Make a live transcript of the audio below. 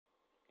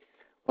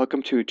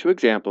Welcome to two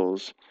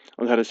examples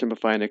on how to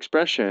simplify an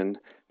expression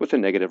with a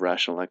negative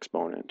rational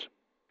exponent.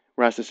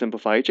 We're asked to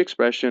simplify each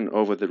expression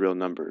over the real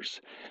numbers.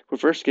 We're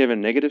first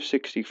given negative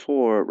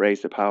 64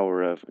 raised to the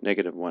power of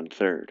negative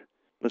 1/3.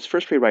 Let's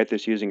first rewrite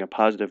this using a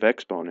positive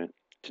exponent.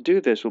 To do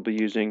this, we'll be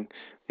using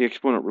the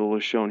exponent rule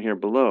as shown here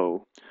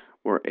below,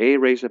 where a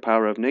raised to the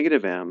power of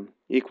negative m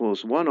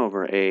equals 1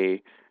 over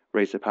a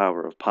raised to the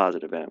power of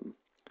positive m.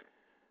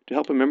 To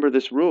help remember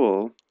this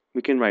rule,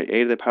 we can write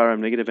a to the power of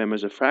negative m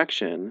as a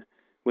fraction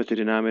with the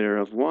denominator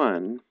of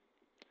 1.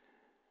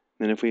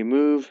 Then if we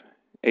move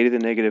a to the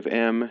negative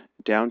m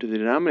down to the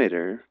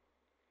denominator,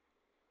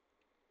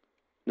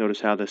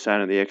 notice how the sign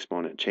of the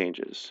exponent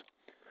changes.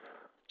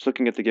 So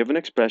looking at the given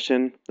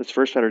expression, let's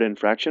first write it in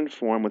fraction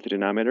form with the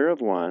denominator of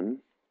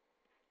 1.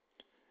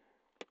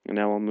 And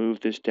now we'll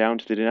move this down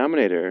to the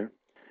denominator,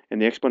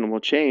 and the exponent will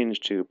change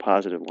to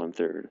positive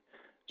 1/3.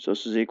 So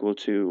this is equal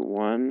to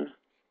 1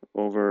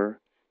 over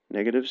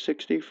negative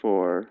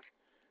 64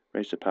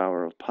 raised to the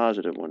power of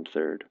positive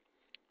 1/3.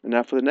 And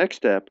now for the next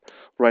step,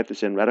 we'll write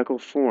this in radical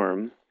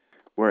form,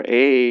 where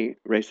a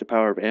raised to the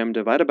power of m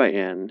divided by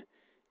n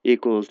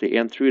equals the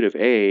nth root of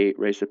a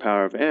raised to the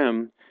power of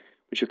m,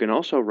 which you can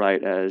also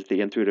write as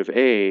the nth root of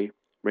a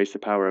raised to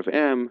the power of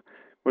m,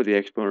 where the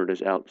exponent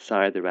is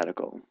outside the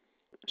radical.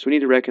 So we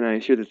need to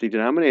recognize here that the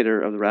denominator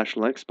of the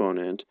rational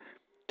exponent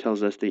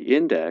tells us the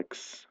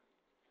index,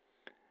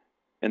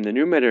 and the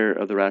numerator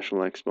of the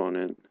rational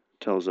exponent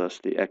tells us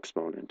the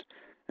exponent.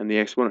 And the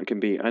exponent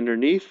can be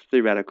underneath the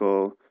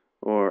radical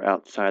or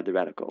outside the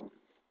radical.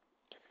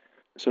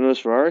 So notice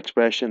for our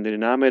expression, the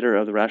denominator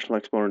of the rational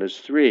exponent is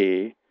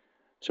 3,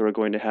 so we're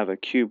going to have a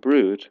cube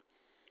root,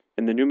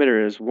 and the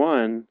numerator is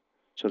 1,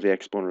 so the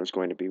exponent is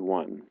going to be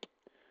 1.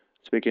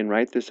 So we can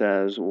write this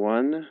as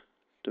 1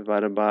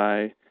 divided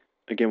by,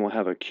 again, we'll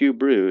have a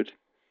cube root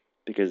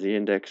because the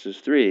index is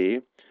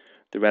 3,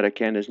 the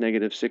radicand is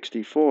negative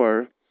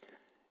 64,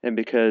 and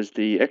because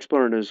the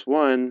exponent is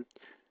 1,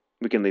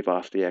 we can leave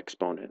off the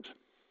exponent.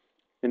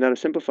 And now to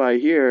simplify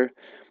here,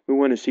 we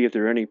want to see if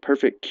there are any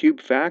perfect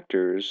cube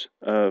factors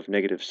of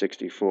negative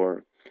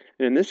 64.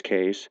 And in this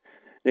case,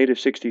 negative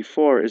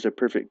 64 is a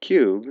perfect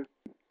cube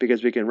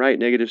because we can write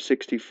negative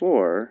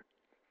 64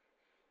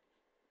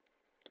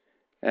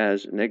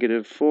 as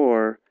negative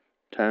 4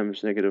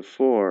 times negative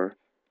 4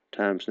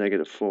 times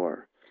negative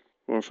 4.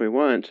 Or if we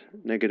want,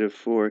 negative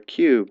 4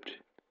 cubed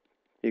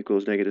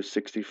equals negative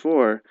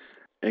 64.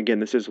 Again,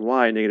 this is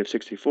why negative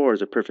 64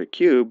 is a perfect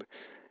cube,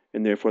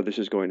 and therefore this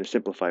is going to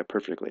simplify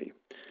perfectly.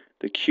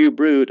 The cube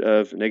root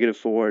of negative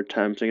 4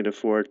 times negative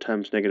 4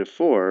 times negative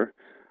 4,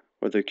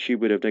 or the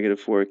cube root of negative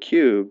 4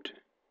 cubed,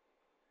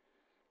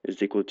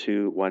 is equal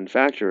to 1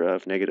 factor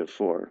of negative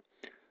 4.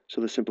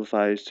 So this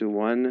simplifies to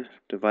 1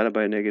 divided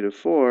by negative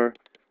 4,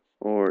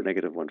 or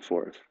negative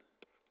 1/4.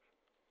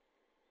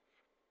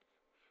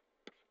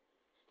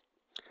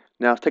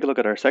 Now let's take a look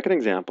at our second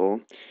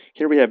example.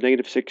 Here we have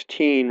negative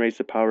 16 raised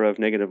to the power of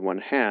negative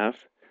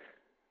 1/2.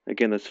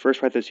 Again, let's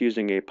first write this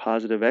using a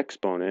positive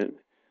exponent.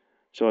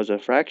 So as a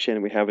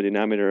fraction, we have a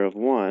denominator of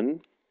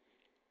 1.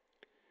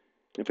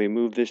 If we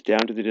move this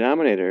down to the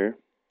denominator,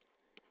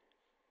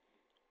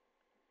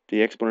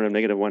 the exponent of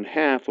negative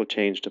 1/2 will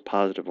change to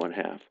positive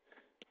 1/2.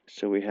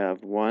 So we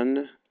have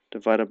 1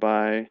 divided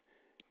by,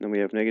 then we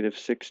have negative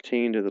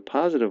 16 to the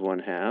positive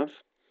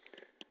 1/2.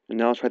 And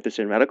now let's write this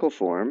in radical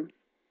form.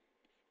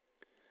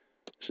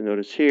 So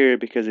notice here,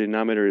 because the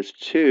denominator is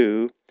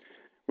 2,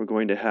 we're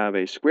going to have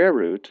a square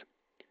root.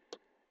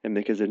 And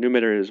because the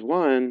numerator is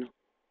 1,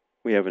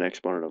 we have an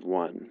exponent of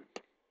 1.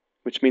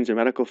 Which means in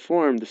radical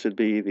form, this would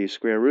be the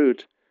square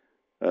root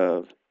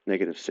of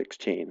negative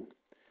 16.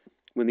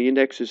 When the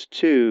index is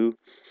 2,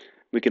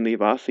 we can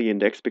leave off the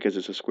index because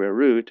it's a square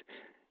root.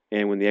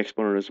 And when the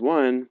exponent is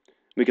 1,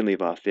 we can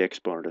leave off the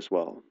exponent as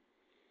well.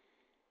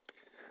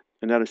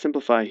 And now to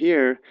simplify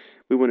here,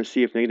 we want to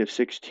see if negative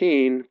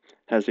 16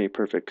 has any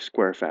perfect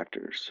square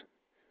factors.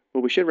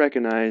 Well, we should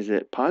recognize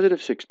that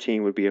positive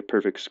 16 would be a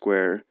perfect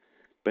square,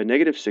 but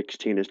negative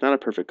 16 is not a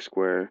perfect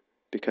square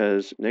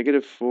because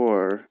negative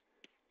 4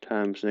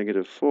 times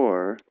negative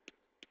 4,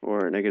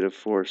 or negative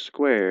 4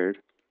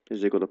 squared,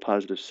 is equal to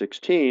positive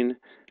 16,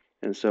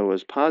 and so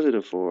is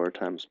positive 4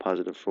 times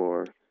positive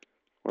 4,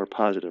 or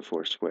positive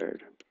 4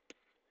 squared.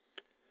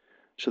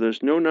 So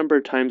there's no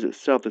number times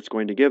itself that's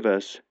going to give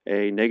us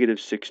a negative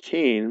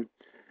 16,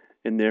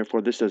 and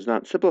therefore this does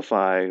not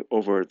simplify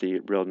over the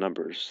real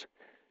numbers.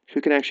 So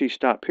we can actually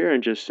stop here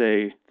and just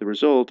say the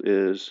result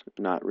is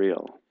not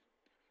real.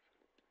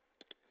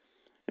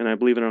 And I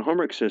believe in our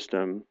homework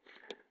system,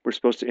 we're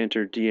supposed to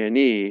enter D and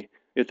E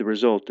if the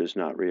result is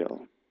not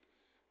real.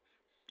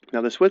 Now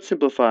this would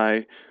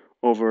simplify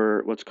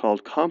over what's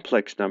called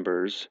complex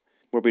numbers,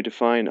 where we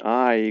define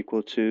I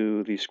equal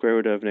to the square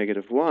root of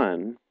negative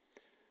 1,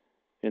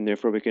 and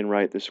therefore we can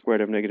write the square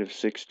root of negative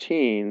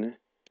 16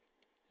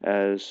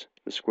 as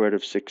the square root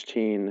of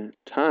 16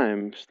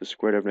 times the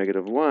square root of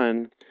negative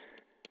 1,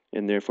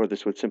 and therefore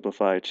this would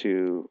simplify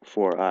to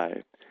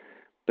 4i.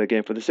 But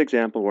again, for this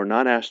example, we're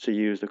not asked to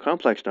use the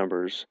complex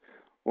numbers,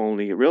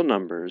 only real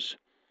numbers,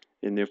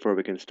 and therefore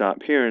we can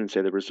stop here and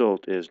say the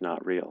result is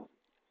not real.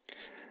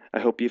 I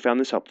hope you found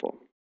this helpful.